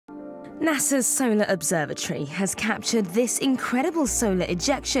NASA's Solar Observatory has captured this incredible solar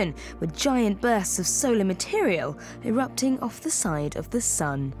ejection with giant bursts of solar material erupting off the side of the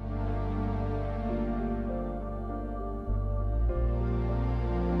Sun.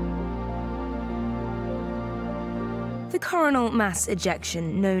 The Coronal Mass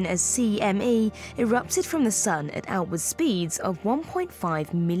Ejection, known as CME, erupted from the Sun at outward speeds of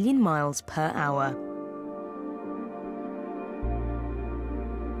 1.5 million miles per hour.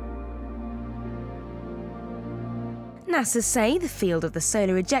 NASA say the field of the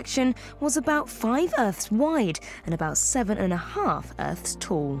solar ejection was about 5 Earths wide and about 7.5 Earths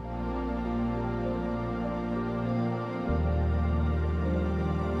tall.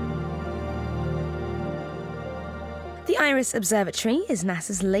 The IRIS Observatory is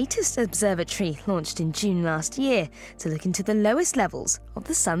NASA's latest observatory, launched in June last year to look into the lowest levels of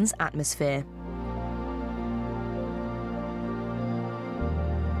the Sun's atmosphere.